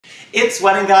It's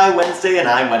Wedding Guy Wednesday, and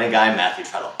I'm Wedding Guy Matthew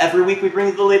Treadle. Every week we bring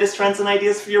you the latest trends and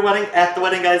ideas for your wedding at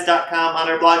theweddingguys.com, on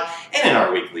our blog, and in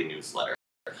our weekly newsletter.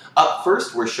 Up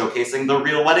first, we're showcasing the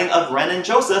real wedding of Ren and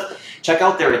Joseph. Check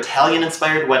out their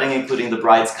Italian-inspired wedding, including the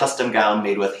bride's custom gown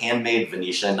made with handmade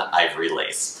Venetian ivory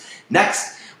lace.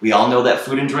 Next, we all know that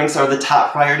food and drinks are the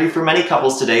top priority for many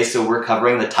couples today, so we're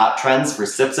covering the top trends for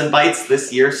sips and bites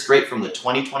this year straight from the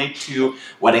 2022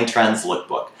 Wedding Trends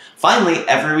Lookbook. Finally,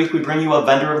 every week we bring you a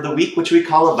vendor of the week, which we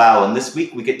call a vow, and this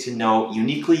week we get to know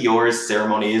Uniquely Yours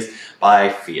Ceremonies by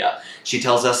Fia. She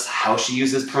tells us how she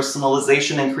uses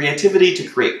personalization and creativity to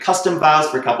create custom vows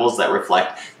for couples that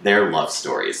reflect their love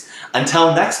stories.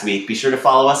 Until next week, be sure to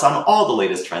follow us on all the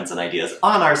latest trends and ideas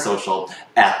on our social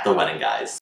at The Wedding Guys.